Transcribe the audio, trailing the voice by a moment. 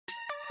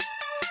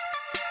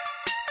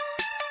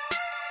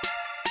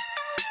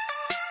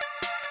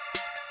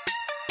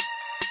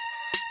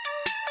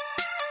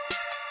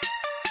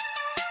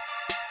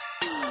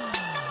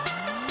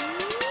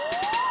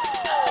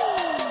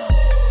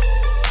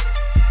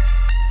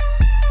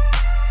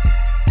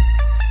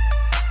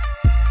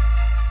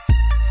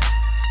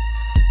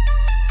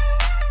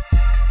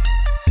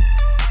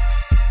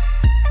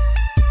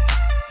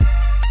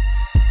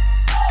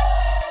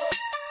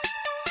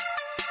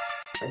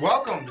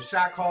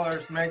Shot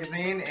Callers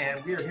Magazine,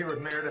 and we are here with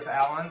Meredith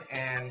Allan,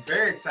 and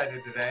very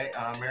excited today.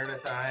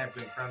 Meredith and I have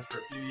been friends for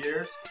a few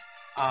years.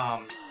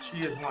 She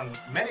has won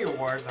many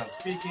awards on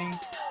speaking,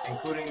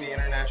 including the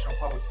International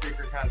Public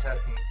Speaker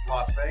Contest in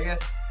Las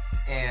Vegas,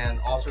 and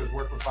also has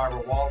worked with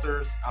Barbara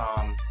Walters.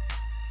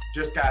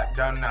 Just got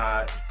done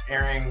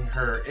airing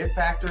her It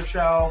Factor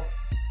show.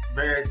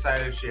 Very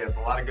excited. She has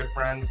a lot of good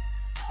friends,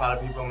 a lot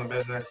of people in the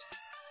business.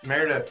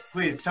 Meredith,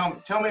 please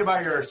tell me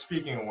about your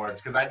speaking awards,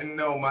 because I didn't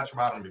know much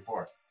about them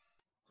before.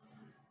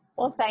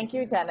 Well, thank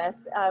you, Dennis.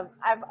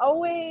 I've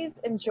always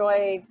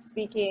enjoyed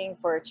speaking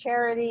for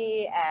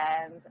charity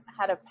and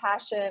had a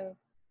passion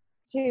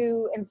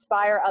to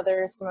inspire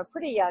others from a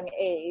pretty young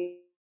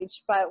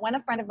age. But when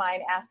a friend of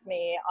mine asked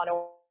me on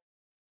a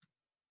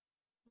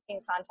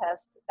speaking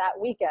contest that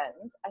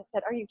weekend, I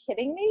said, "Are you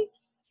kidding me?"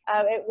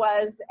 It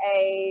was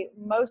a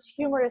most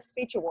humorous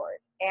speech award,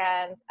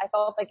 and I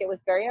felt like it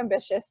was very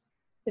ambitious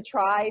to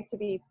try to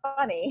be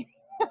funny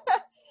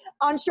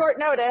on short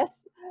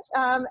notice.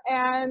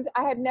 And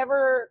I had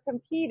never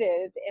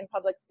competed in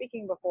public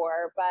speaking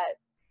before,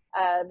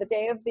 but the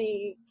day of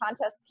the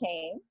contest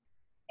came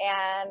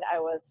and I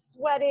was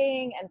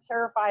sweating and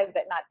terrified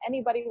that not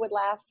anybody would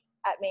laugh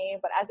at me.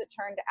 But as it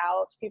turned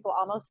out, people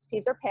almost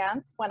peed their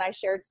pants when I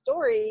shared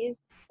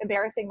stories,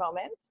 embarrassing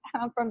moments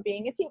from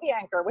being a TV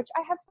anchor, which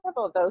I have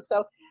several of those.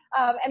 So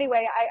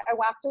anyway, I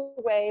walked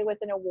away with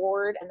an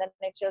award, and then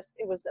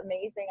it was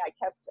amazing. I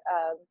kept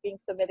being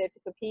submitted to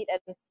compete.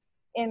 And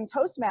in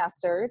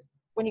Toastmasters,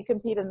 when you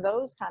compete in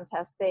those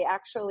contests, they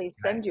actually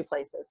send you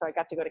places. So I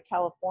got to go to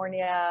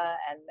California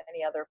and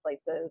many other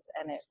places,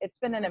 and it's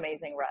been an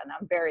amazing run.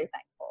 I'm very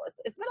thankful.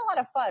 It's been a lot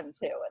of fun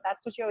too.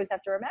 That's what you always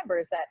have to remember,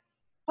 is that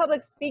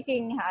public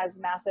speaking has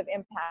massive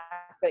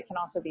impact, but it can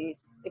also be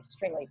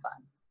extremely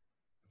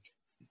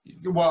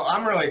fun. Well,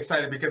 I'm really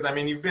excited because, I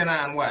mean, you've been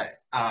on what?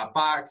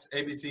 Fox,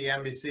 ABC,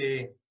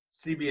 NBC,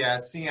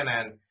 CBS,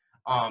 CNN.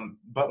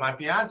 But my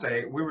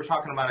fiance, we were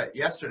talking about it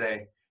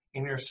yesterday,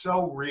 and you're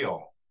so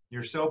real.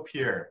 You're so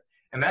pure.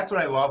 And that's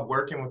what I love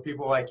working with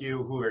people like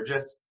you who are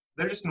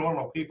they're just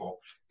normal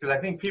people. Because I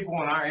think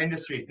people in our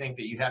industry think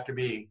that you have to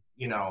be,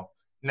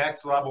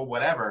 next level,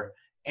 whatever.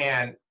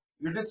 And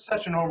you're just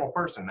such a normal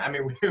person. I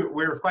mean, we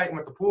were fighting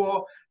with the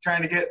pool,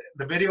 trying to get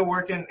the video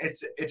working.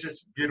 It's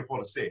just beautiful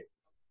to see.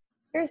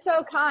 You're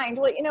so kind.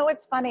 Well,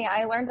 what's funny,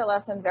 I learned a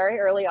lesson very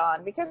early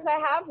on, because I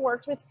have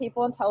worked with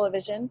people in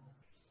television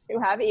who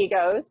have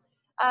egos.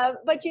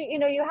 But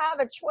you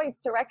have a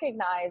choice to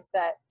recognize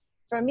that.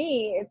 For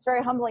me, it's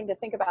very humbling to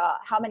think about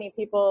how many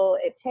people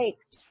it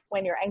takes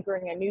when you're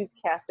anchoring a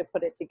newscast to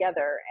put it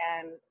together.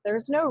 And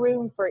there's no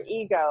room for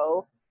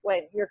ego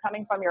when you're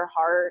coming from your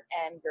heart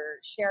and you're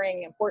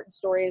sharing important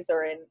stories,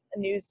 or in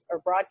news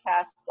or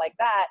broadcasts like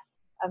that.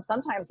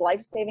 Sometimes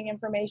life-saving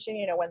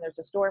information, when there's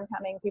a storm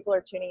coming, people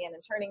are tuning in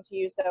and turning to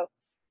you. So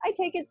I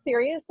take it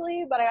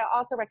seriously, but I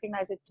also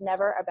recognize it's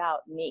never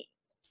about me.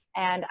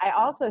 And I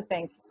also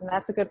think, and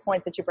that's a good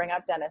point that you bring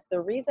up, Dennis,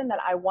 the reason that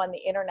I won the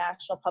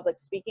International Public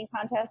Speaking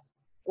Contest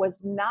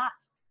was not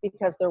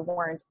because there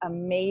weren't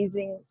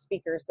amazing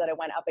speakers that I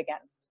went up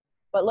against.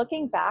 But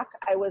looking back,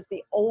 I was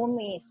the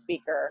only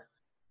speaker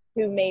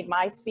who made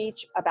my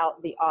speech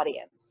about the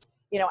audience.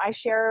 I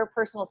share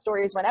personal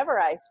stories whenever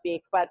I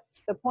speak, but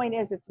the point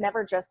is, it's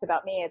never just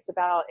about me. It's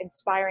about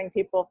inspiring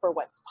people for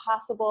what's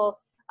possible.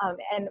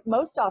 And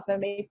most often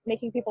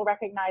making people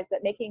recognize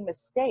that making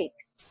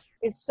mistakes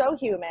is so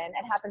human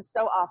and happens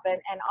so often,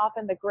 and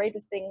often the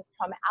greatest things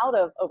come out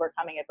of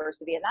overcoming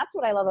adversity. And that's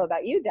what I love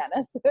about you,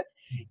 Dennis.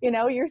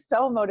 You're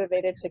so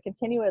motivated to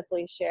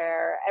continuously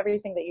share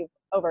everything that you've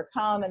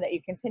overcome and that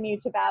you continue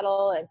to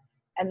battle.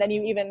 And then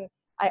you even,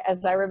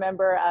 as I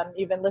remember,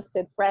 even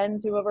listed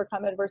friends who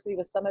overcome adversity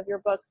with some of your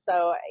books.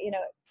 So,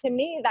 to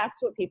me,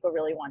 that's what people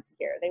really want to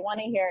hear. They want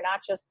to hear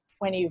not just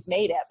when you've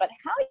made it, but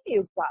how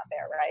you got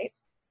there, right?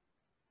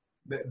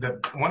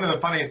 One of the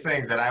funniest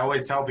things that I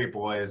always tell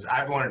people is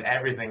I've learned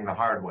everything the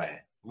hard way,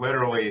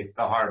 literally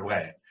the hard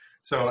way.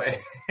 So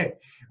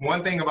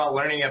one thing about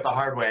learning it the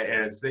hard way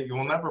is that you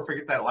will never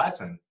forget that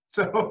lesson.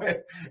 So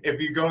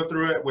if you go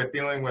through it with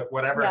dealing with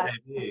whatever it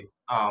may be,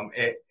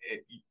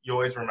 you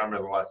always remember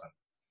the lesson.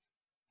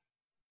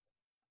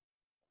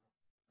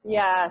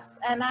 Yes,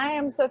 and I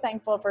am so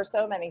thankful for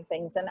so many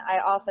things. And I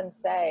often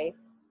say,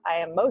 I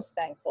am most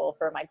thankful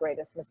for my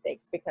greatest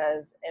mistakes,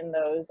 because in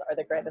those are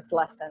the greatest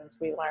lessons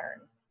we learn.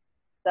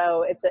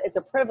 So it's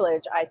a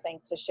privilege, I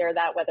think, to share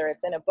that, whether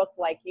it's in a book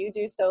like you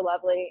do so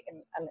lovely,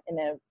 in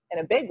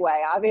a big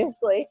way,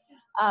 obviously,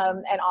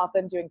 and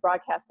often doing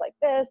broadcasts like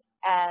this,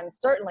 and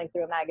certainly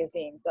through a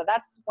magazine. So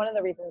that's one of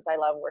the reasons I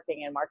love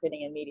working in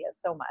marketing and media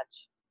so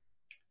much.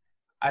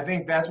 I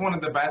think that's one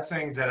of the best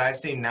things that I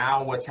see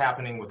now, what's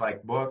happening with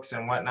like books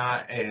and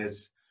whatnot,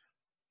 is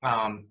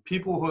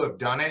people who have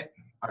done it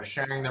are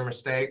sharing their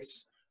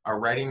mistakes, are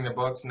writing the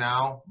books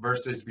now,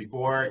 versus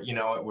before,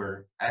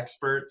 we're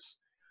experts,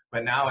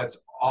 but now it's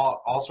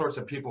all sorts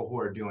of people who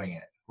are doing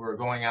it, who are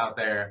going out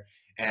there,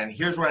 and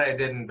here's what I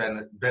did in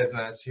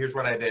business, here's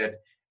what I did,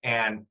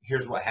 and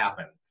here's what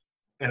happened.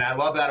 And I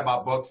love that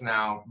about books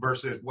now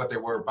versus what they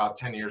were about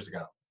 10 years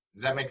ago.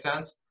 Does that make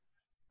sense?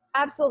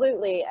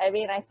 Absolutely. I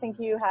mean, I think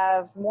you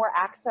have more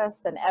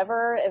access than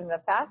ever, and the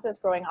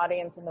fastest growing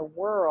audience in the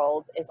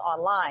world is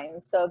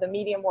online. So the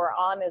medium we're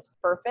on is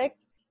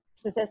perfect.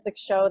 Statistics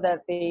show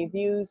that the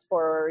views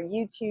for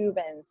YouTube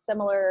and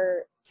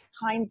similar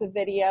kinds of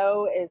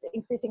video is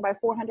increasing by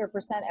 400%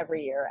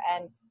 every year.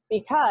 And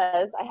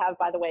because I have,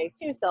 by the way,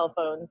 two cell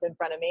phones in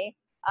front of me,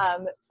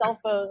 cell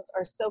phones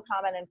are so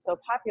common and so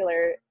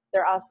popular,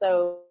 they're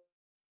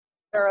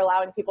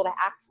allowing people to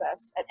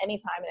access at any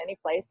time, in any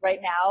place.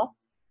 Right now,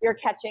 you're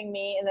catching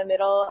me in the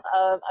middle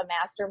of a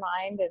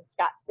mastermind in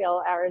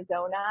Scottsdale,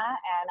 Arizona,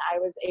 and I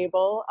was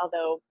able,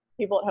 although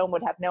people at home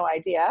would have no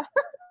idea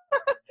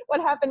what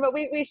happened, but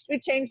we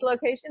changed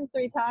locations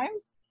 3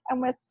 times,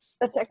 and with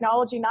the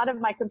technology, not of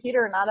my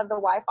computer, not of the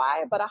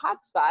Wi-Fi, but a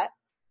hotspot,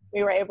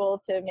 we were able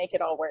to make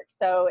it all work.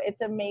 So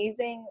it's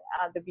amazing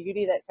the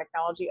beauty that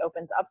technology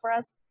opens up for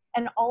us,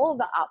 and all of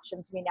the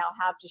options we now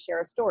have to share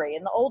a story.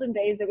 In the olden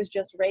days, it was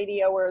just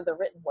radio or the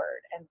written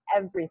word, and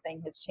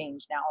everything has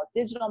changed now.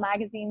 Digital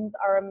magazines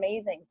are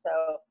amazing. So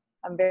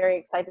I'm very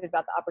excited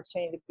about the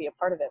opportunity to be a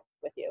part of it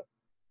with you.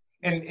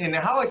 And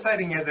how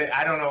exciting is it?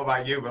 I don't know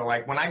about you, but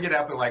like when I get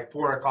up at like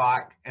 4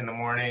 o'clock in the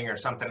morning or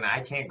something, and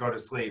I can't go to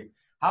sleep,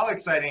 how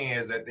exciting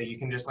is it that you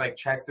can just like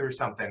check through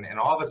something and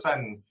all of a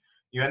sudden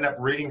you end up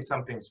reading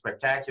something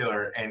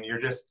spectacular and you're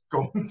just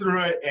going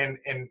through it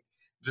and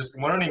just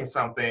learning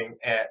something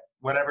at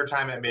whatever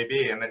time it may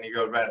be, and then you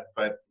go to bed.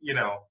 But you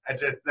know,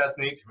 that's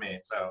neat to me.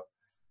 So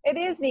it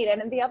is neat.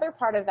 And the other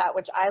part of that,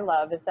 which I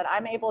love, is that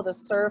I'm able to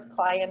serve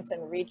clients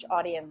and reach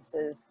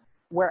audiences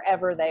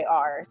wherever they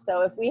are.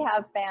 So if we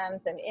have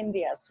fans in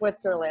India,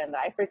 Switzerland,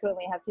 I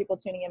frequently have people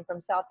tuning in from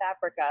South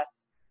Africa.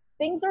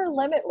 Things are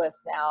limitless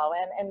now.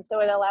 And so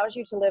it allows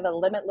you to live a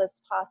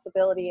limitless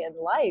possibility in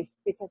life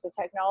because the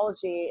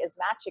technology is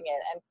matching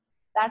it. And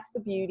that's the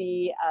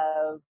beauty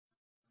of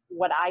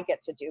what I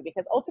get to do,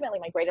 because ultimately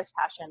my greatest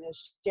passion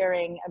is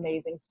sharing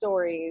amazing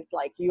stories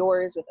like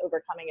yours with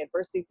overcoming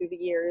adversity through the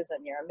years,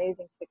 and your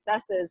amazing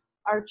successes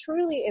are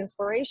truly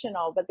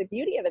inspirational. But the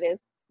beauty of it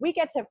is we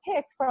get to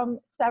pick from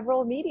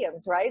several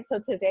mediums, right? So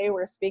today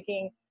we're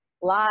speaking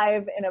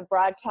live in a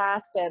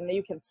broadcast, and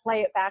you can play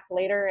it back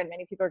later, and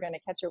many people are going to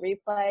catch a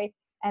replay.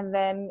 And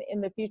then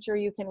in the future,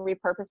 you can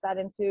repurpose that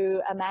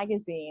into a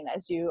magazine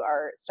as you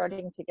are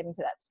starting to get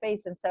into that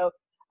space. And so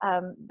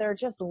there are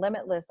just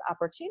limitless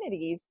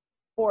opportunities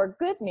for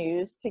good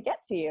news to get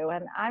to you.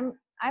 And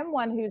I'm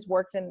one who's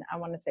worked in, I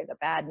want to say the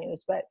bad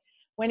news, but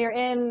when you're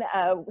in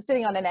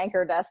sitting on an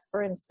anchor desk,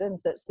 for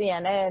instance, at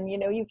CNN, you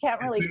know, you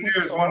can't really control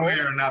the news one way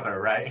or another,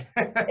 right?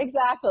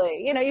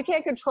 Exactly. You know, you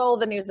can't control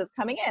the news that's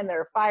coming in. There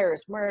are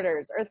fires,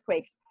 murders,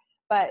 earthquakes,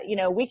 but you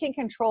know, we can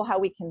control how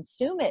we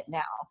consume it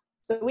now.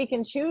 So we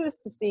can choose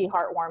to see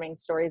heartwarming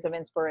stories of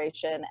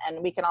inspiration,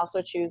 and we can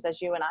also choose,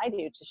 as you and I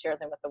do, to share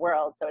them with the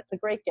world. So it's a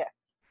great gift.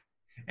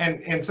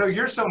 And so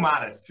you're so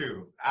modest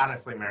too,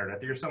 honestly,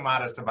 Meredith. You're so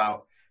modest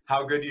about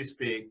how good you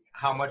speak,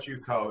 how much you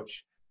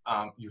coach.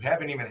 You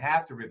haven't even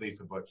had to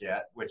release a book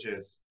yet, which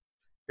is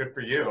good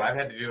for you. I've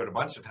had to do it a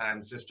bunch of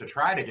times just to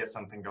try to get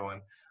something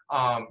going.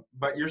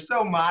 But you're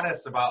so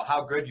modest about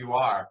how good you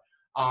are.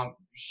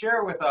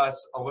 Share with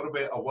us a little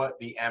bit of what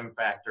the M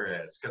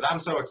factor is, because I'm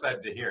so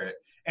excited to hear it.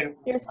 And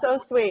you're so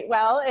sweet.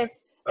 Well,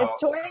 it's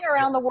touring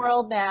around the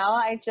world now.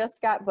 I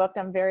just got booked.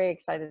 I'm very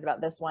excited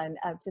about this one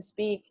to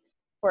speak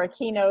for a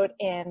keynote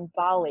in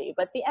Bali.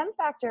 But the M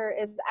factor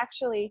is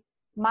actually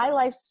my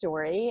life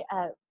story,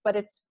 but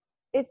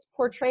it's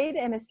portrayed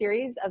in a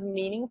series of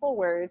meaningful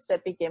words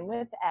that begin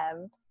with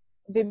M.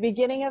 The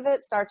beginning of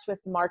it starts with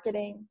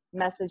marketing,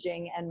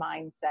 messaging, and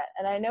mindset.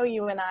 And I know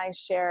you and I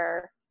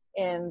share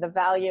in the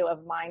value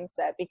of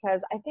mindset,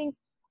 because I think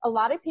a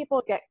lot of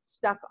people get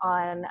stuck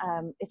on,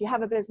 if you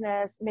have a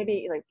business,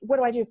 maybe like, what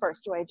do I do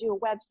first? Do I do a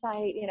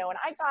website? You know, and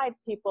I guide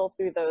people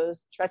through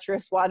those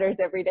treacherous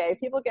waters every day.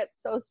 People get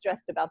so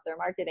stressed about their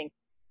marketing.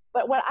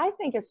 But what I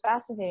think is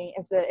fascinating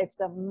is that it's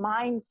the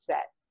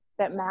mindset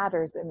that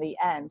matters in the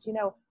end. You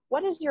know,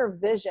 what is your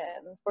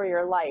vision for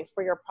your life,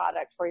 for your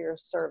product, for your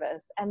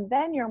service? And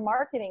then your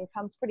marketing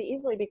comes pretty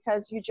easily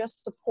because you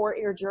just support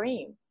your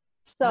dream.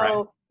 So,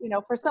 right. You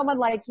know, for someone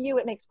like you,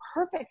 it makes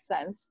perfect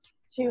sense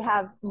to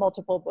have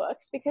multiple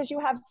books because you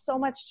have so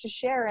much to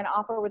share and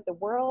offer with the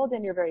world,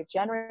 and you're very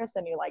generous,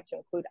 and you like to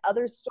include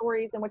other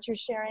stories in what you're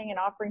sharing and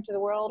offering to the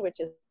world, which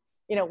is,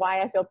 you know,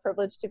 why I feel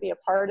privileged to be a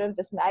part of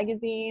this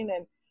magazine,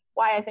 and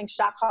why I think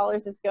Shot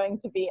Callers is going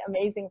to be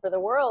amazing for the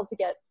world to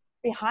get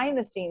behind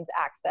the scenes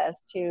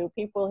access to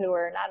people who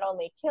are not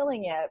only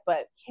killing it,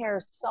 but care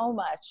so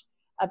much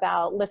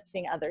about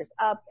lifting others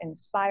up,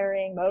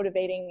 inspiring,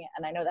 motivating,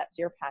 and I know that's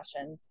your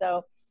passion.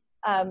 So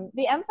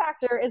the M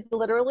factor is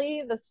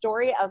literally the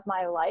story of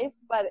my life,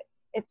 but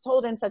it's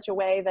told in such a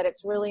way that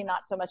it's really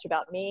not so much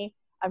about me.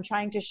 I'm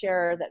trying to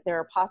share that there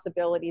are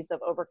possibilities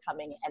of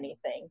overcoming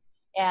anything.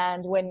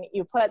 And when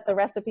you put the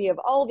recipe of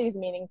all these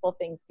meaningful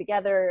things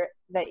together,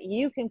 that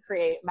you can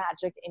create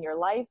magic in your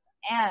life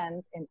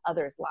and in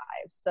others'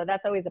 lives. So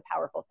that's always a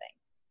powerful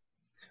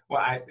thing.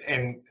 Well,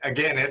 and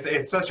again,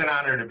 it's such an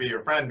honor to be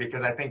your friend,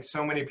 because I think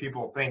so many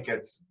people think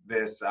it's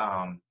this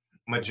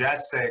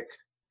majestic,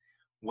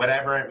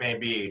 whatever it may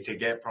be, to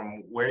get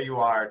from where you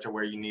are to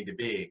where you need to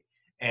be.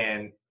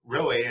 And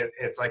really,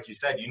 it's like you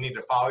said, you need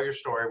to follow your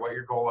story, what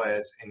your goal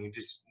is, and you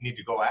just need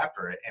to go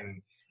after it.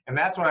 And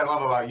that's what I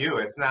love about you.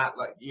 It's not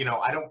like,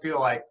 I don't feel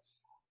like,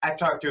 I've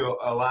talked to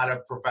a lot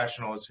of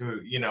professionals who,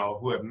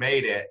 who have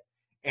made it.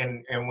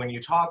 And when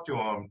you talk to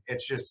them,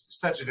 it's just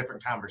such a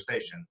different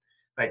conversation.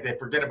 Like, they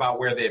forget about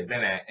where they've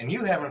been at. And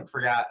you haven't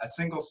forgot a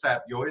single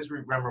step. You always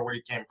remember where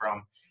you came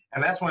from.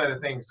 And that's one of the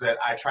things that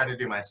I try to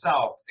do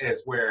myself,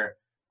 is where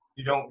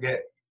you don't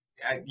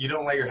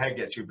let your head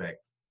get too big.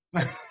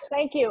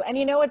 Thank you. And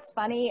you know what's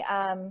funny?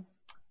 I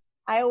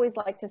always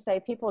like to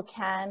say people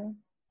can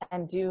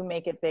and do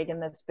make it big in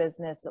this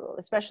business,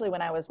 especially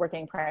when I was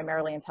working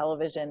primarily in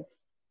television.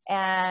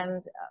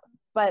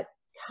 But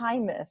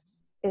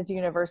kindness is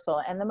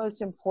universal and the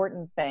most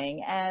important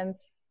thing. And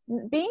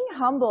being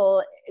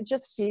humble, it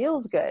just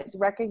feels good,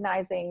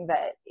 recognizing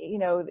that,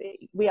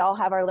 we all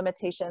have our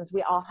limitations,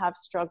 we all have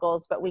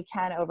struggles, but we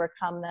can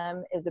overcome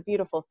them, is a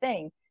beautiful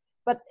thing.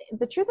 But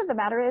the truth of the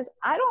matter is,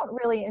 I don't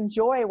really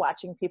enjoy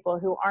watching people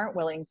who aren't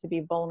willing to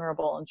be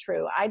vulnerable and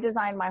true. I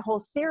designed my whole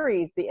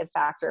series, The It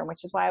Factor,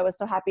 which is why I was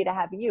so happy to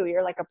have you.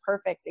 You're like a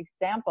perfect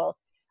example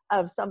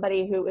of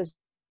somebody who is,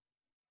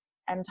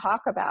 and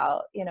talk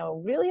about,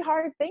 really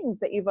hard things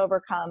that you've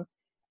overcome.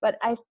 But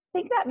I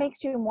think that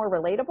makes you more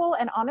relatable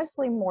and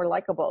honestly more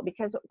likable,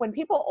 because when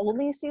people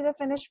only see the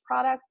finished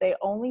product, they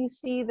only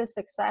see the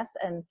success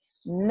and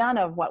none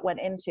of what went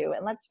into.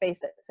 And let's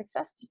face it,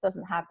 success just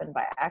doesn't happen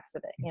by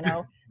accident,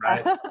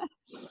 Right.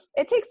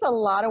 It takes a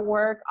lot of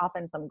work,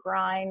 often some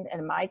grind.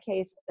 In my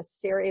case, a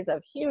series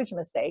of huge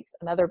mistakes,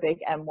 another big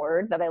M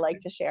word that I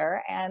like to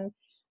share. And,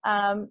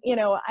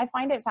 I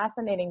find it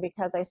fascinating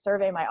because I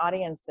survey my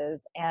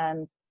audiences,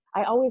 and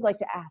I always like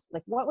to ask,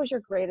 like, what was your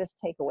greatest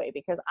takeaway?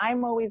 Because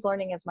I'm always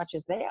learning as much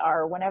as they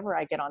are whenever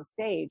I get on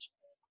stage.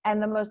 And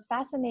the most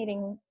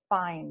fascinating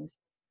find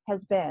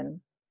has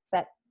been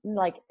that,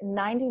 like,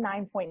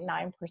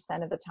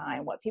 99.9% of the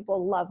time, what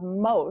people love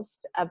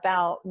most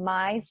about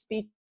my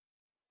speech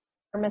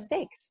are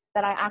mistakes,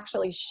 that I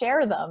actually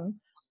share them,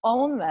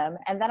 own them,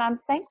 and that I'm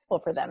thankful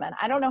for them. And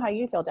I don't know how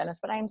you feel, Dennis,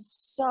 but I'm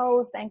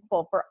so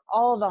thankful for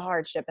all the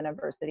hardship and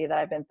adversity that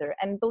I've been through.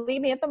 And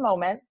believe me, at the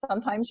moment,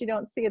 sometimes you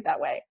don't see it that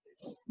way.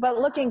 But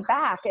looking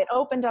back, it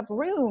opened up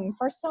room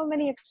for so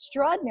many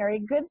extraordinary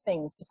good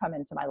things to come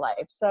into my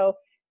life. So,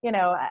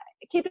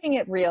 keeping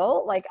it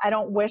real, like, I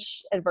don't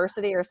wish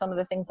adversity or some of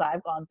the things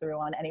I've gone through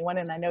on anyone.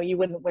 And I know you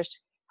wouldn't wish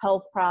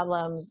health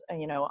problems,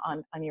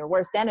 on your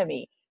worst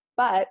enemy,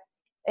 but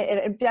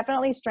it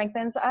definitely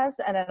strengthens us,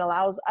 and it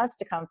allows us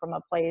to come from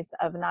a place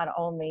of not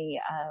only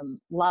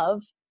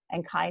love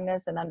and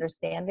kindness and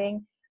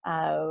understanding,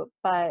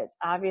 but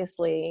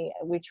obviously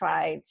we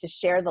try to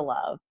share the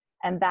love,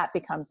 and that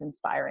becomes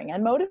inspiring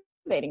and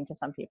motivating to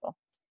some people.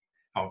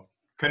 Oh,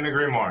 couldn't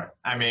agree more.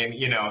 I mean,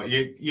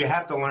 you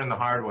have to learn the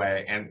hard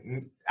way.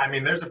 And I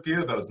mean, there's a few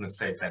of those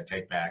mistakes I'd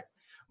take back,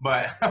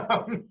 but,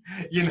 most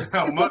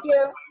I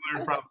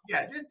learned from,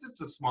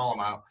 just a small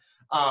amount.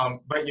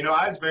 But,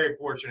 I was very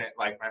fortunate,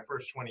 like my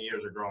first 20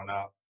 years of growing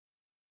up,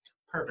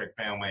 perfect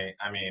family.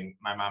 I mean,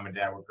 my mom and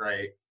dad were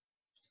great.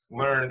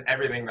 Learned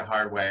everything the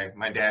hard way.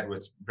 My dad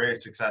was very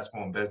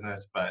successful in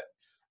business, but,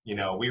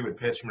 we would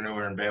pitch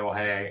manure and bale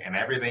hay, and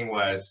everything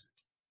was,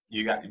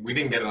 we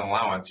didn't get an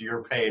allowance. You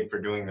were paid for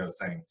doing those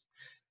things.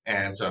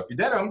 And so if you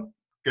did them,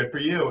 good for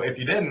you. If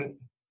you didn't,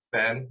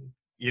 then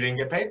you didn't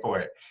get paid for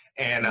it.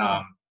 And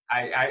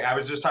I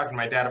was just talking to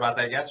my dad about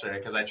that yesterday,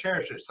 because I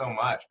cherish it so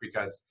much,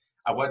 because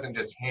I wasn't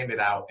just handed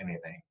out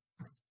anything.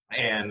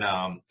 And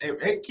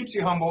it keeps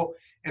you humble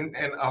and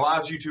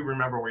allows you to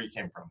remember where you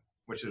came from,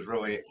 which is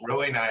really,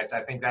 really nice.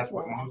 I think that's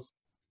what most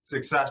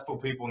successful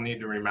people need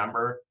to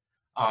remember.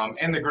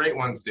 And the great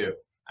ones do.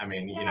 I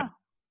mean,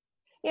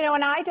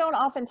 and I don't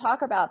often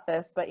talk about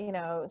this, but,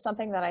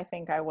 something that I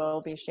think I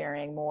will be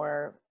sharing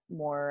more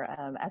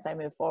as I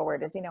move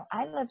forward is,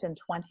 I lived in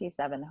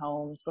 27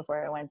 homes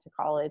before I went to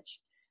college.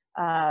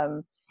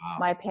 Wow.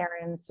 My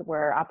parents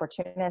were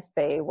opportunists.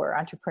 They were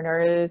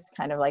entrepreneurs,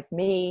 kind of like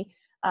me,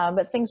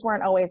 but things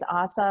weren't always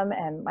awesome.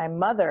 And my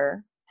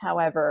mother,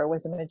 however,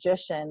 was a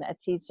magician at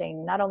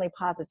teaching not only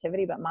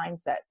positivity, but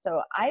mindset.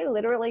 So I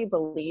literally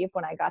believe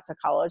when I got to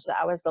college that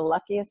I was the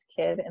luckiest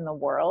kid in the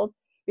world,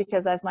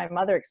 because as my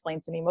mother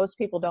explained to me, most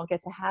people don't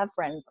get to have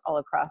friends all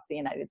across the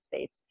United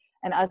States.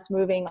 And us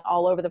moving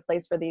all over the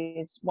place for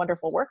these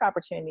wonderful work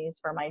opportunities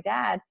for my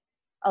dad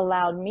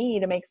allowed me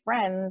to make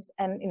friends.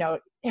 And,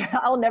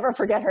 I'll never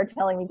forget her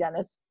telling me,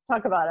 Dennis,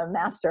 talk about a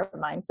master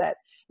mindset.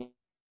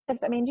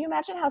 I mean, do you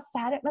imagine how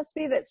sad it must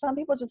be that some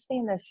people just stay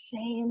in the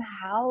same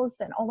house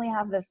and only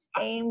have the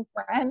same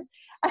friends?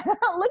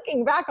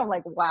 Looking back, I'm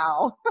like,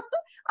 wow,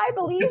 I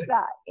believe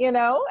that,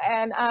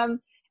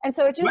 And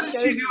so it What just is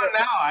shows she you doing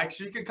that now?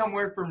 She could come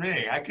work for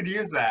me. I could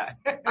use that.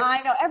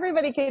 I know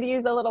everybody could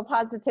use a little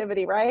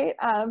positivity, right?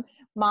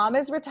 Mom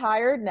is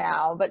retired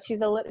now, but she's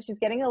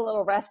getting a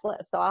little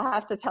restless. So I'll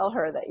have to tell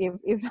her that you've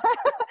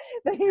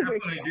that you've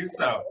Definitely do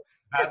so.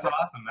 That's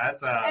awesome.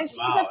 That's and she's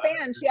wow. a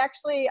fan. She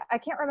actually, I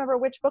can't remember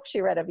which book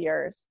she read of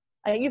yours.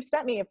 You've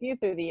sent me a few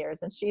through the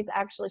years, and she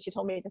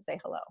told me to say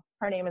hello.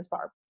 Her name is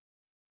Barb.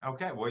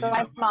 Okay. Well, So you my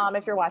know, mom,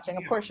 if you're watching,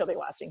 of course she'll be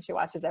watching. She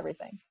watches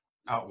everything.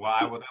 oh, well,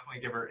 I will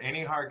definitely give her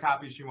any hard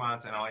copy she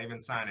wants, and I'll even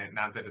sign it.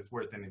 Not that it's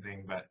worth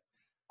anything, but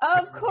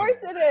Of course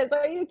it is.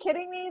 Are you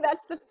kidding me?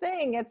 That's the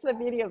thing. It's the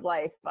beauty of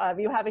life.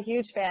 You have a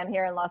huge fan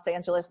here in Los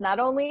Angeles, not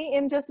only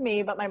in just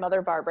me, but my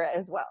mother, Barbara,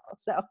 as well.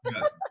 So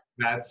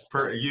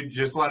you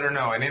just let her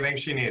know anything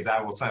she needs.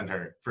 I will send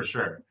her for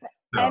sure.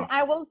 and So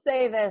I will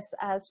say this,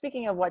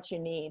 speaking of what you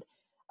need,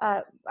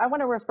 I want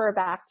to refer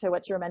back to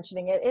what you were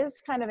mentioning. It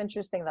is kind of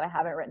interesting that I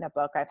haven't written a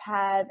book. I've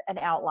had an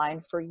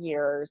outline for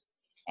years.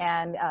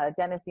 And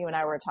Dennis, you and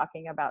I were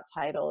talking about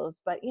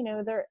titles, but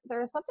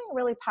there is something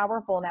really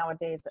powerful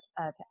nowadays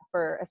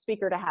for a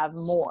speaker to have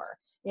more.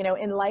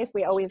 In life,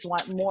 we always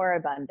want more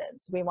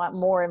abundance. We want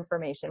more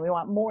information. We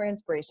want more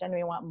inspiration.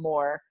 We want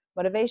more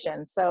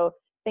motivation. So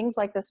things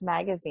like this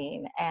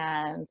magazine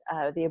and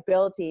the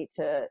ability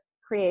to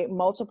create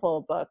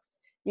multiple books,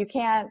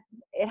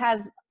 it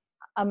has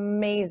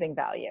amazing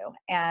value.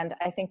 And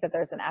I think that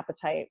there's an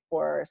appetite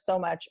for so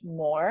much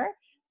more.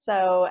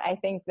 So I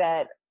think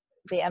that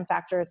the M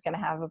Factor is going to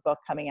have a book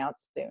coming out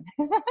soon.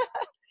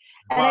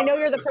 And I know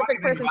you're the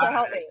perfect person to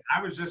help me.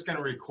 I was just going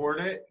to record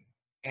it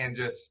and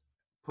just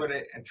put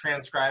it and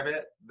transcribe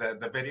it,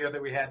 the video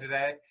that we had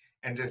today,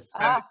 and just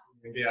send it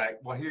and be like,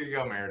 well, here you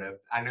go, Meredith.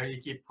 I know you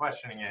keep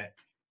questioning it.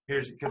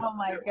 Because oh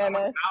my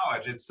goodness,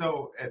 knowledge, it's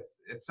so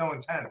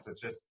intense.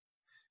 It's just,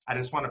 I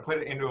just want to put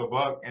it into a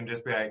book and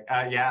just be like,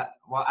 yeah,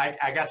 well,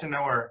 I got to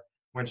know her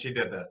when she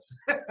did this.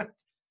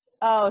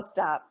 Oh,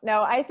 stop.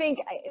 No, I think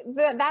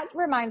that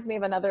reminds me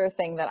of another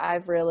thing that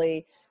I've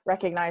really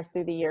recognized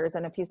through the years,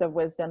 and a piece of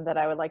wisdom that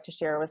I would like to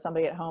share with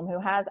somebody at home who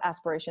has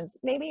aspirations.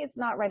 Maybe it's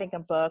not writing a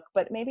book,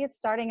 but maybe it's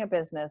starting a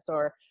business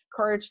or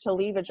courage to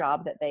leave a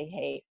job that they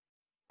hate.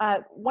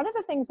 One of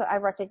the things that I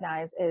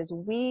recognize is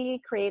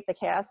we create the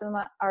chaos in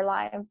our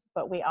lives,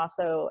 but we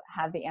also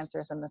have the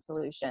answers and the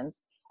solutions.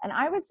 And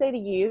I would say to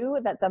you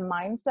that the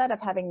mindset of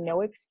having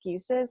no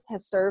excuses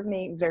has served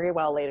me very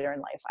well later in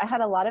life. I had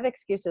a lot of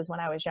excuses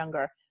when I was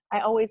younger. I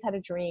always had a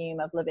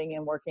dream of living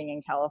and working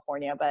in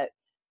California, but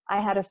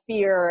I had a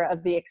fear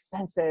of the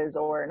expenses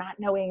or not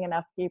knowing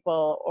enough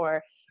people,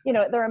 or,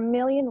 there are a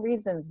million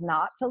reasons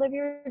not to live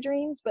your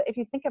dreams. But if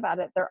you think about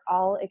it, they're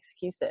all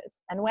excuses.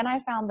 And when I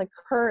found the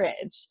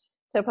courage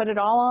to put it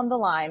all on the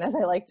line, as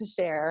I like to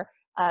share,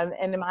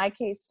 and in my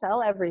case,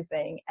 sell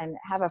everything and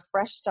have a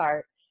fresh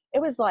start, it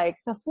was like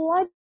the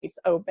floodgates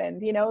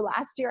opened.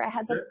 Last year I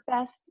had the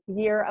best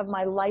year of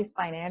my life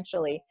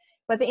financially.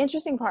 But the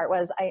interesting part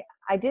was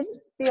I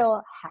didn't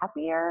feel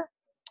happier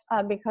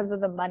because of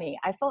the money.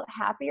 I felt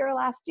happier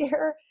last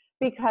year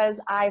because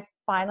I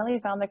finally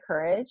found the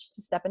courage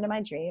to step into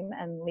my dream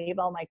and leave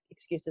all my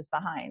excuses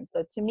behind.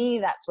 So to me,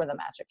 that's where the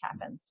magic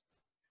happens.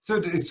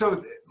 So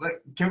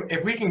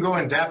if we can go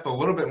in depth a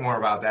little bit more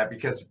about that,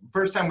 because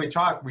first time we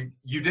talked,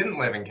 you didn't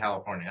live in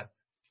California.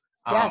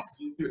 Yes.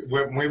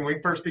 When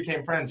we first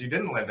became friends, you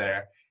didn't live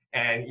there,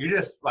 and you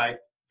just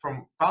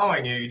from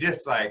following you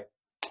just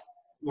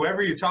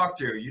whoever you talk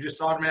to, you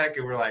just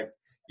automatically were like,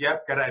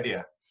 yep, good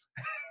idea.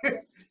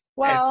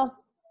 Well,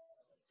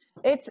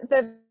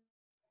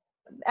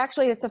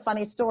 actually, it's a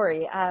funny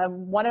story.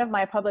 One of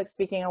my public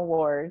speaking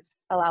awards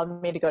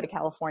allowed me to go to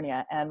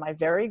California, and my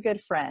very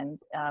good friend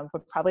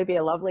would probably be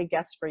a lovely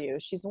guest for you.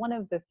 She's one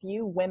of the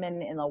few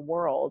women in the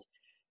world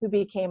who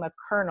became a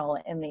colonel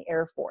in the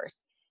Air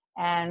Force.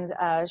 And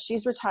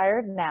she's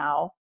retired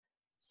now.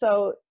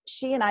 So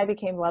she and I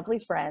became lovely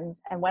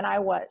friends. And when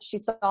she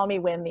saw me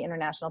win the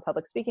International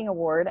Public Speaking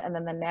Award, and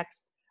then the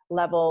next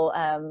level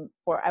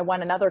I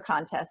won another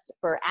contest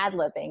for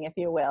ad-libbing, if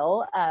you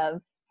will.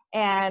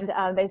 And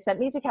they sent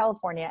me to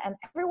California, and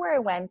everywhere I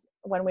went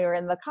when we were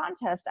in the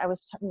contest, I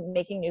was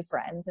making new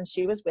friends, and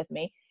she was with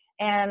me.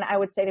 And I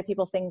would say to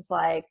people things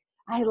like,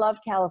 I love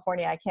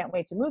California. I can't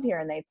wait to move here.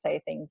 And they'd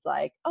say things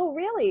like, oh,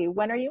 really?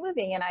 When are you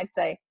moving? And I'd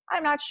say,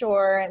 I'm not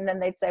sure. And then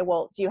they'd say,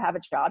 well, do you have a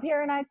job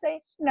here? And I'd say,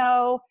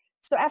 no.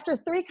 So after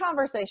 3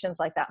 conversations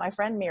like that, my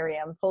friend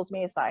Miriam pulls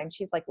me aside and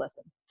she's like,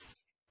 listen,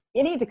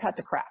 you need to cut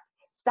the crap.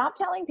 Stop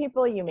telling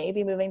people you may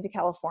be moving to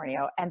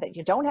California and that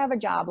you don't have a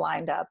job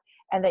lined up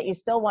and that you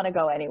still want to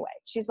go anyway.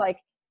 She's like,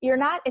 you're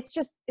not, it's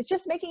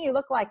just making you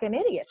look like an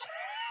idiot.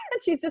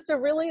 She's just a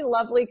really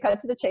lovely, cut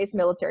to the chase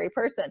military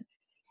person.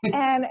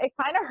 And it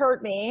kind of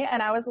hurt me,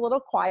 and I was a little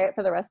quiet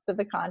for the rest of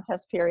the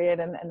contest period.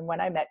 And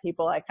when I met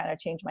people, I kind of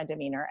changed my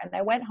demeanor. And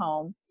I went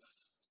home,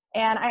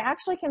 and I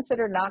actually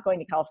considered not going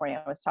to California.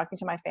 I was talking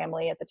to my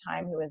family at the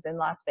time who was in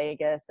Las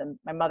Vegas, and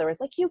my mother was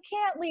like, you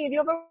can't leave. You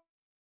have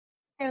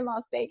a in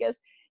Las Vegas.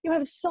 You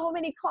have so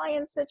many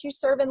clients that you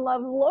serve and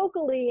love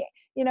locally.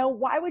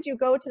 Why would you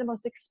go to the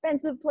most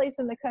expensive place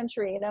in the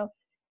country?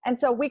 And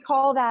so we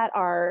call that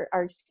our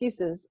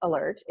excuses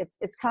alert.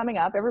 It's coming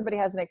up. Everybody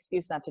has an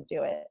excuse not to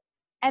do it.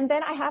 And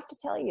then I have to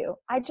tell you,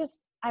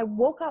 I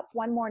woke up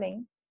one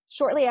morning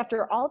shortly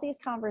after all these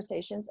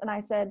conversations and I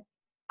said,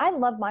 I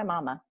love my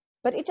mama,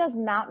 but it does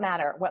not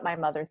matter what my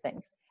mother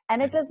thinks.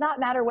 And it does not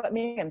matter what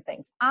Miriam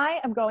thinks. I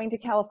am going to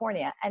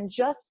California. And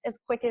just as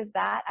quick as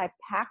that, I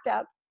packed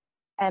up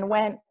and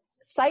went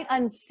sight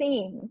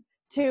unseen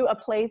to a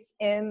place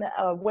in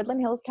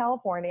Woodland Hills,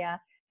 California.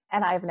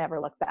 And I've never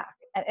looked back.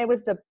 And it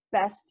was the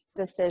best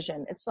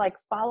decision. It's like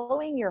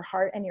following your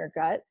heart and your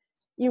gut.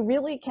 You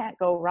really can't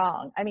go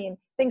wrong. I mean,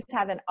 things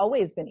haven't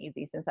always been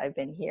easy since I've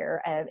been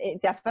here. And it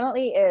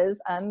definitely is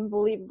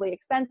unbelievably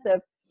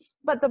expensive.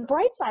 But the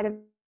bright side of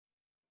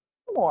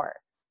more.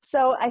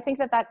 So I think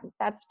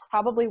that's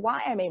probably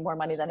why I made more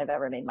money than I've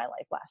ever made in my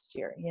life last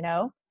year, you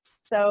know?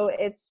 So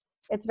it's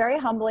very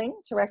humbling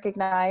to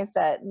recognize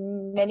that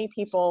many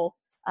people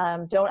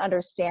don't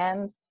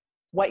understand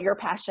what your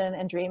passion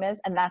and dream is,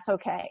 and that's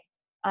okay.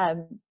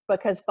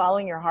 Because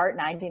following your heart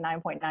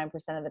 99.9%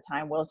 of the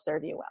time will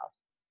serve you well.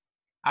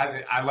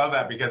 I love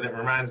that because it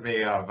reminds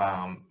me of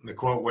the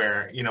quote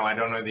where, you know, I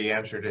don't know the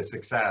answer to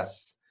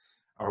success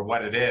or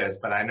what it is,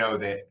 but I know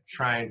that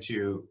trying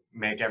to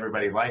make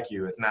everybody like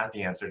you is not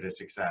the answer to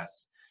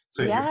success.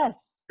 So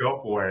yes, you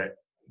go for it,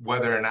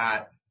 whether or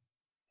not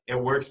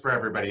it works for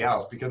everybody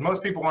else, because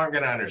most people aren't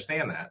going to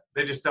understand that.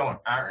 They just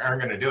aren't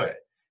going to do it.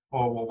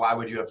 Well, why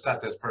would you upset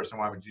this person?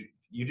 Why would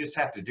you just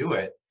have to do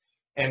it.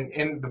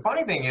 And the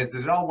funny thing is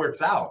that it all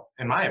works out,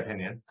 in my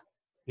opinion.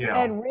 You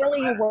know, it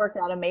really worked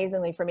out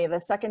amazingly for me.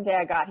 The second day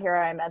I got here,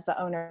 I met the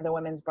owner of the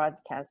Women's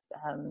Broadcast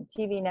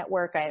TV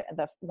network.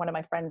 One of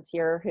my friends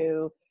here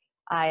who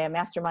I am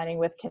masterminding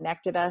with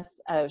connected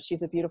us.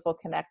 She's a beautiful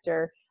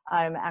connector.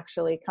 I'm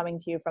actually coming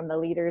to you from the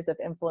Leaders of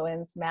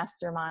Influence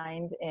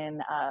Mastermind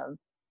in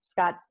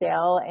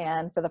Scottsdale.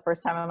 And for the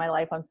first time in my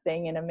life, I'm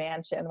staying in a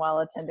mansion while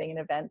attending an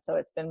event. So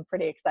it's been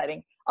pretty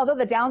exciting. Although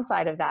the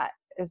downside of that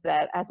is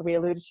that, as we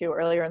alluded to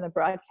earlier in the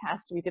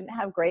broadcast, we didn't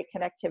have great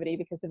connectivity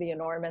because of the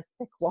enormous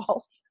thick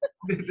walls.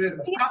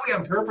 It's probably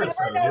on purpose,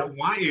 though. They don't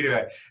want you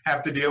to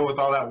have to deal with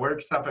all that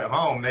work stuff at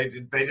home.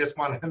 They just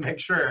want to make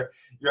sure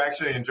you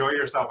actually enjoy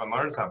yourself and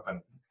learn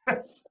something.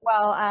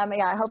 Well,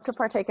 yeah, I hope to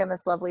partake in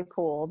this lovely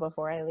pool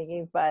before I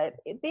leave. But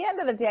at the end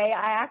of the day,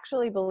 I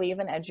actually believe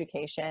in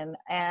education.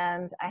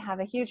 And I have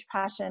a huge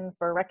passion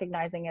for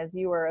recognizing, as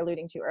you were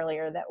alluding to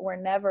earlier, that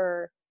we're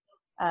never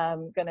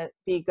going to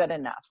be good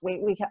enough.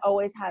 We can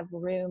always have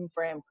room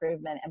for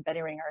improvement and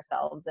bettering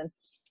ourselves. And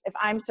if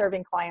I'm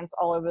serving clients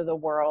all over the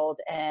world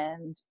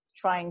and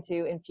trying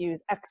to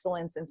infuse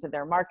excellence into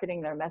their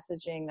marketing, their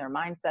messaging, their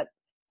mindset,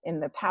 in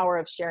the power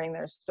of sharing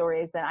their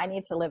stories, then I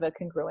need to live a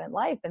congruent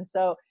life. And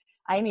so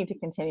I need to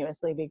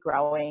continuously be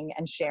growing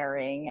and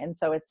sharing. And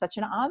so it's such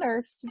an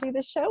honor to do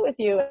this show with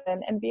you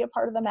and be a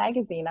part of the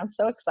magazine. I'm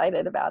so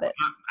excited about it.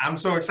 I'm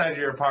so excited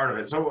you're a part of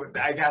it. So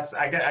I guess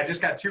I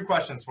just got two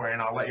questions for you,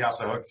 and I'll let you off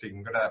the hook so you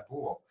can go to that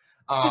pool.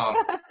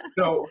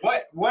 So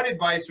what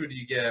advice would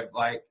you give?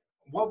 Like,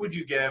 what would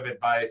you give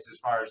advice as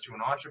far as to an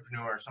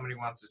entrepreneur, somebody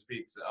who wants to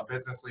speak, a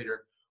business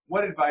leader?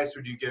 What advice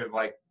would you give,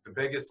 like the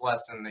biggest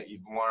lesson that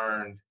you've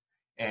learned,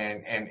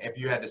 and if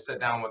you had to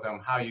sit down with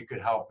them, how you could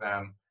help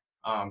them?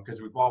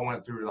 Because we've all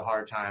went through the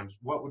hard times.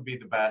 What would be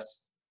the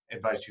best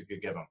advice you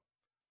could give them?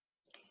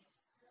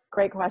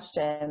 Great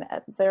question.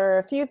 There are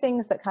a few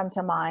things that come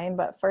to mind,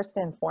 but first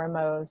and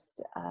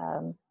foremost,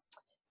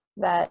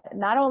 that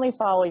not only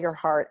follow your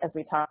heart, as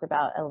we talked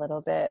about a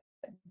little bit,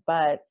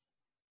 but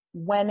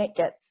when it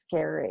gets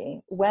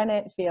scary, when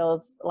it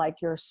feels like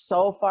you're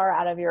so far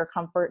out of your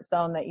comfort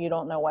zone that you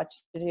don't know what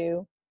to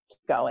do,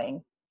 keep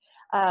going.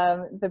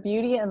 The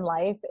beauty in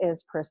life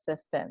is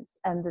persistence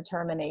and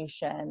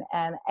determination.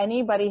 And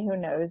anybody who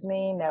knows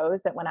me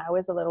knows that when I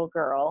was a little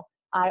girl,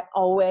 I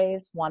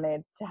always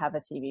wanted to have a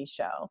TV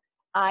show.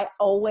 I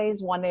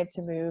always wanted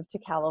to move to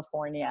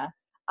California.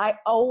 I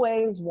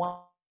always wanted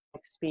to be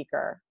a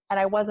speaker. And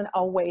I wasn't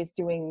always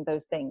doing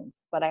those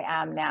things, but I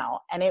am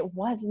now. And it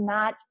was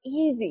not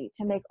easy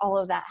to make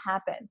all of that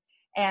happen.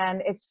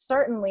 And it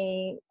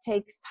certainly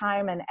takes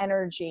time and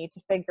energy to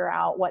figure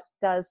out what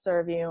does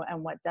serve you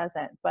and what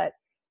doesn't. But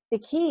the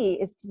key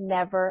is to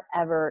never,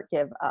 ever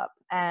give up.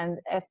 And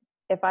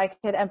if I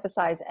could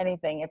emphasize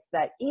anything, it's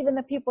that even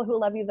the people who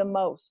love you the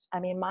most,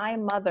 I mean, my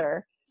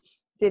mother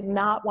did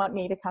not want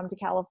me to come to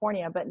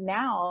California, but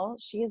now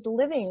she is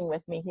living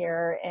with me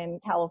here in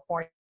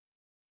California.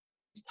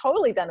 She's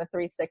totally done a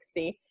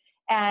 360.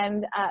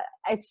 And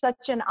it's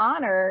such an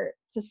honor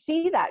to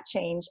see that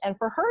change. And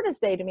for her to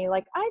say to me,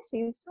 like, I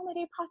see so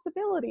many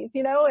possibilities,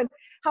 you know, and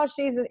how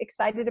she's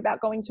excited about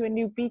going to a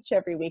new beach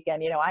every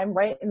weekend. You know, I'm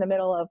right in the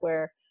middle of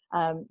where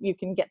you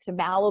can get to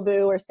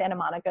Malibu or Santa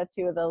Monica,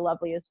 two of the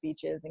loveliest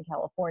beaches in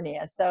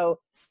California. So,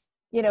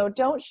 you know,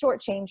 don't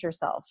shortchange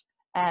yourself.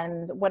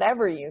 And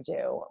whatever you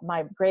do,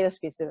 my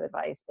greatest piece of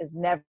advice is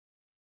never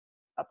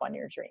up on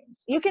your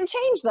dreams. You can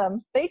change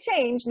them. They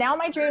change. Now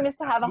my dream is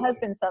to have a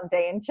husband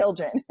someday and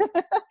children.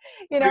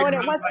 You know, and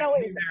it wasn't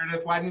always.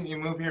 Meredith, why didn't you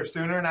move here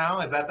sooner now?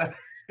 Is that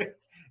the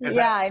Is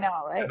Yeah, that, I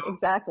know, right?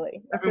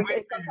 Exactly. I've It's been just,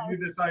 waiting it's for you sometimes, to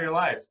do this all your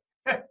life.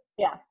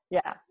 yeah,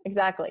 yeah,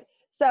 exactly.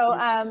 So,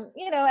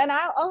 and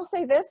I'll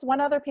say this,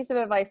 one other piece of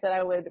advice that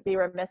I would be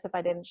remiss if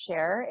I didn't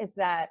share is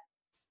that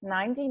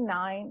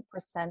 99%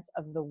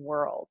 of the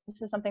world,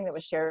 this is something that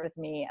was shared with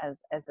me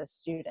as a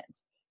student,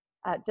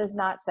 does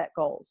not set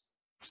goals.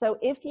 So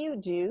if you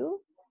do,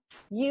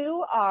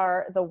 you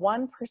are the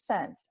 1%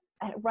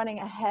 running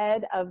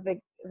ahead of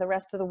the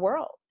rest of the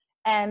world.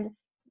 And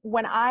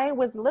when I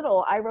was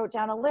little, I wrote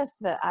down a list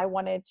that I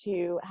wanted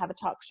to have a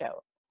talk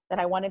show, that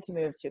I wanted to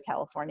move to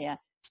California.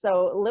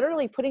 So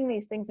literally putting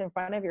these things in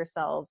front of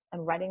yourselves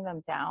and writing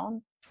them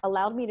down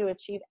allowed me to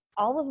achieve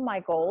all of my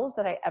goals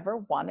that I ever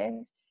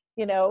wanted,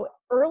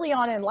 early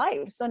on in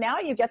life. So now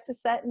you get to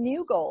set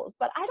new goals,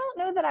 but I don't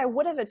know that I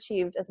would have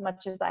achieved as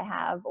much as I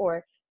have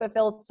or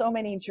fulfilled so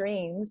many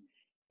dreams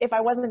if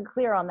I wasn't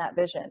clear on that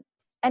vision.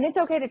 And it's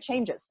okay to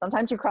change it.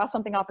 Sometimes you cross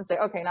something off and say,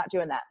 okay, not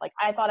doing that. Like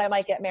I thought I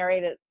might get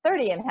married at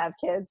 30 and have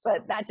kids,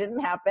 but that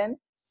didn't happen.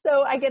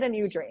 So I get a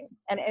new dream,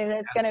 and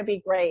it's going to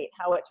be great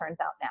how it turns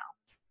out now.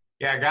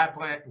 Yeah,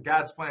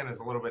 God's plan is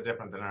a little bit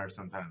different than ours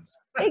sometimes.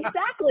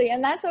 Exactly.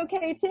 And that's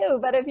okay too.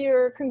 But if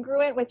you're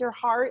congruent with your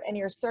heart and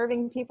you're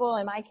serving people,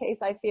 in my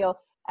case, I feel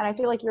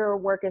like your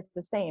work is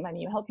the same. I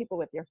mean, you help people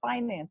with your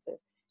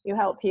finances, you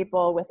help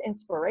people with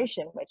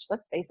inspiration, which,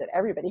 let's face it,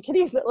 everybody could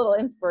use a little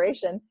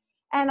inspiration.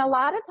 And a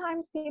lot of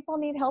times people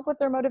need help with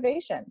their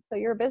motivation. So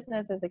your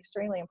business is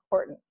extremely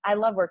important. I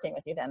love working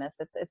with you, Dennis.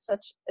 It's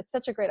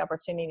such a great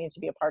opportunity to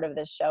be a part of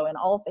this show and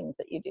all things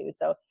that you do.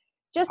 So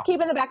just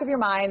keep in the back of your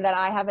mind that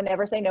I have a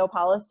never say no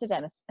policy to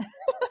Dennis.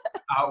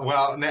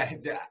 Well,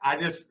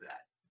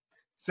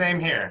 same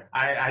here.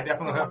 I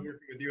definitely love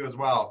working with you as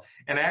well.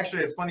 And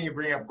actually, it's funny you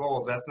bring up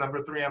goals. That's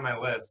number 3 on my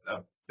list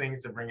of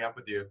things to bring up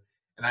with you.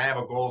 And I have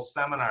a goals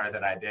seminar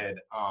that I did.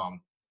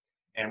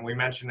 And we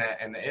mentioned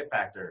that in the It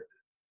Factor.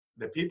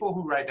 The people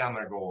who write down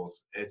their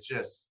goals, it's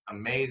just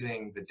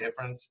amazing the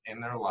difference in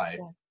their life.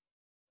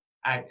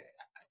 Yeah.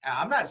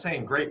 I'm not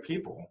saying great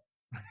people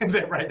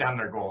that write down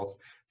their goals,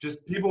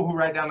 just people who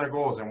write down their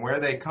goals and where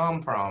they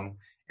come from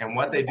and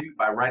what they do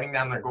by writing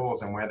down their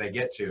goals and where they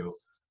get to.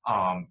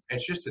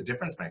 It's just a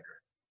difference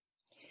maker.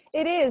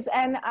 It is.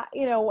 And,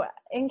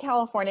 in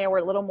California, we're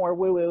a little more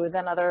woo-woo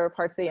than other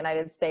parts of the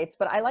United States,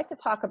 but I like to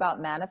talk about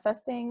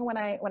manifesting when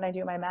I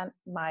do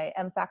my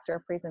M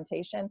Factor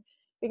presentation,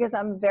 because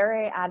I'm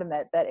very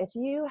adamant that if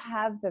you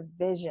have the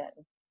vision,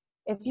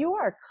 if you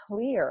are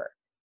clear,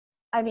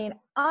 I mean,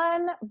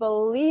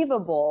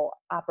 unbelievable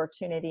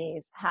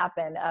opportunities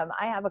happen.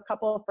 I have a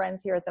couple of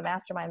friends here at the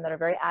mastermind that are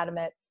very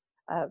adamant.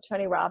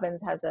 Tony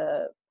Robbins has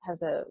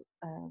a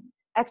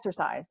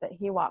exercise that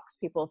he walks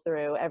people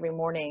through every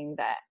morning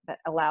that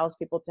allows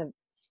people to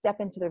step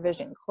into their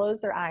vision,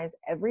 close their eyes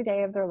every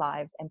day of their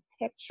lives and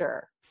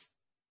picture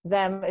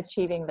them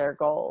achieving their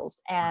goals.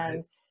 And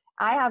right.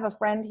 I have a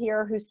friend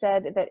here who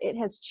said that it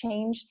has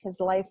changed his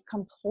life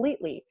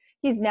completely.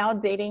 He's now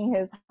dating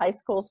his high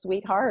school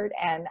sweetheart.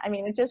 And I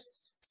mean, it's just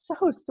so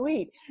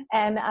sweet.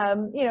 And,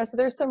 so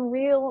there's some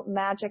real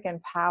magic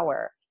and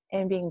power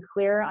in being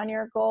clear on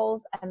your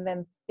goals and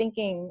then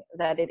thinking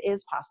that it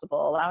is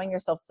possible, allowing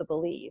yourself to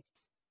believe.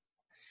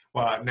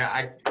 Well, now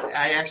I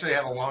actually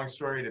have a long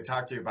story to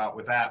talk to you about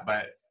with that,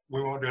 but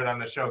we won't do it on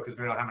the show because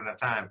we don't have enough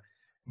time.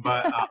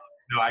 But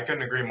no, I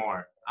couldn't agree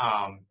more.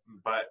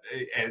 But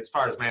as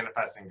far as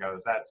manifesting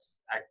goes,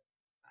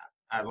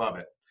 I love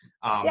it.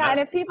 And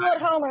if people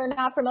at home are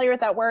not familiar with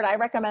that word, I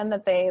recommend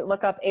that they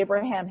look up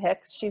Abraham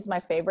Hicks. She's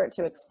my favorite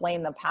to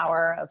explain the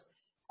power of,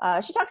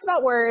 she talks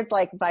about words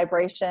like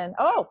vibration.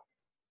 Oh,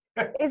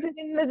 is it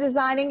in the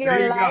Designing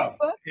Your Life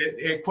book?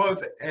 It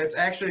quotes, it's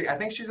actually, I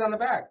think she's on the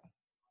back.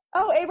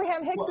 Oh,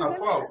 Abraham Hicks is in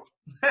quote.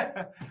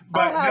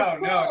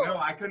 But no,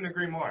 I couldn't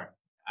agree more.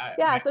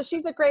 So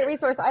she's a great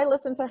resource. I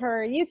listen to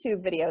her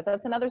YouTube videos.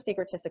 That's another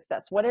secret to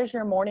success. What is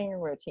your morning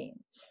routine?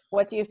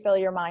 What do you fill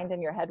your mind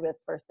and your head with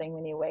first thing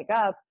when you wake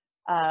up?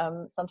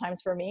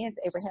 Sometimes for me, it's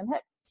Abraham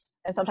Hicks,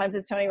 and sometimes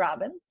it's Tony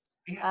Robbins.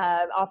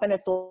 Often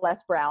it's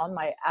Les Brown,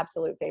 my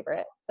absolute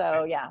favorite.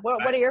 So yeah,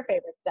 what are your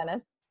favorites,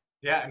 Dennis?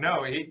 Yeah,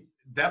 no, he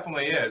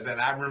definitely is.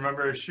 And I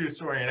remember his shoe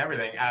story and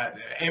everything.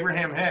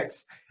 Abraham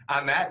Hicks,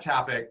 on that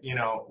topic,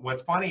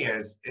 what's funny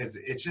is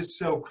it's just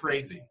so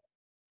crazy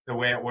the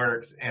way it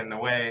works and the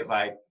way,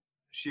 like,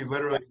 she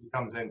literally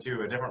comes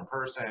into a different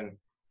person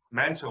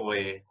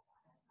mentally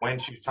when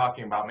she's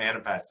talking about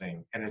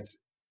manifesting. And it's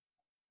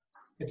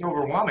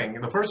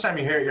overwhelming. The first time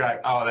you hear it, you're like,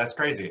 oh, that's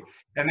crazy.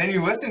 And then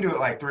you listen to it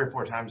like 3 or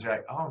 4 times, you're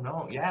like, oh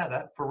no, yeah,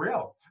 that's for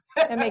real.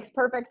 It makes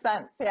perfect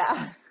sense.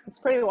 Yeah. It's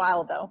pretty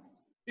wild though.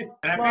 And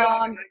I feel like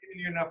I'm not giving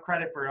you enough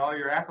credit for all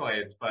your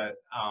accolades, but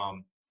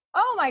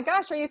oh my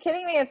gosh, are you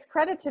kidding me? It's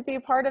credit to be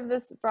part of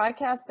this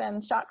broadcast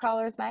and Shot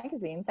Callers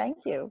magazine. Thank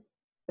you.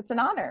 It's an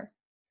honor.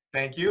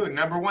 Thank you.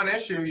 #1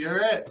 issue,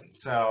 you're it.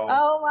 So.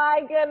 Oh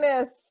my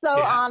goodness,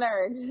 so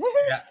honored.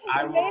 Yeah,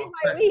 I made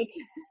my week.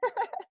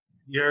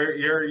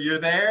 You're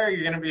there.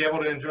 You're going to be able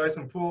to enjoy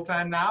some pool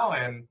time now,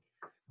 and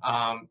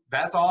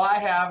that's all I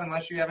have.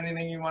 Unless you have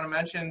anything you want to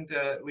mention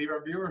to leave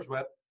our viewers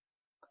with.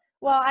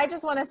 Well, I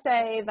just want to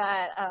say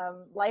that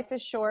life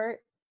is short.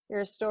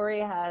 Your story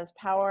has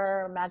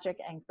power, magic,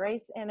 and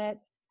grace in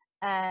it.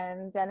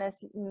 And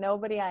Dennis,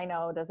 nobody I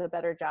know does a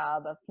better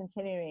job of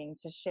continuing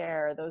to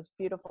share those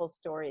beautiful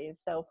stories.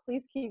 So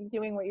please keep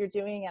doing what you're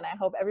doing. And I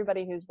hope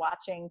everybody who's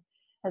watching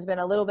has been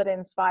a little bit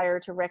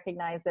inspired to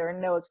recognize there are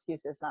no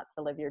excuses not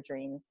to live your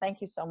dreams.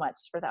 Thank you so much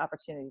for the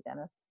opportunity,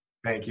 Dennis.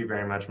 Thank you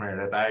very much,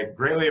 Meredith. I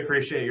greatly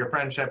appreciate your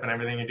friendship and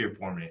everything you do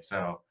for me.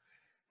 So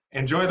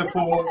enjoy the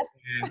pool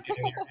and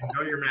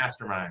enjoy your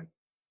mastermind.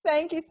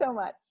 Thank you so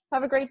much.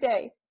 Have a great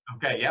day.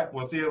 Okay, yep,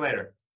 we'll see you later.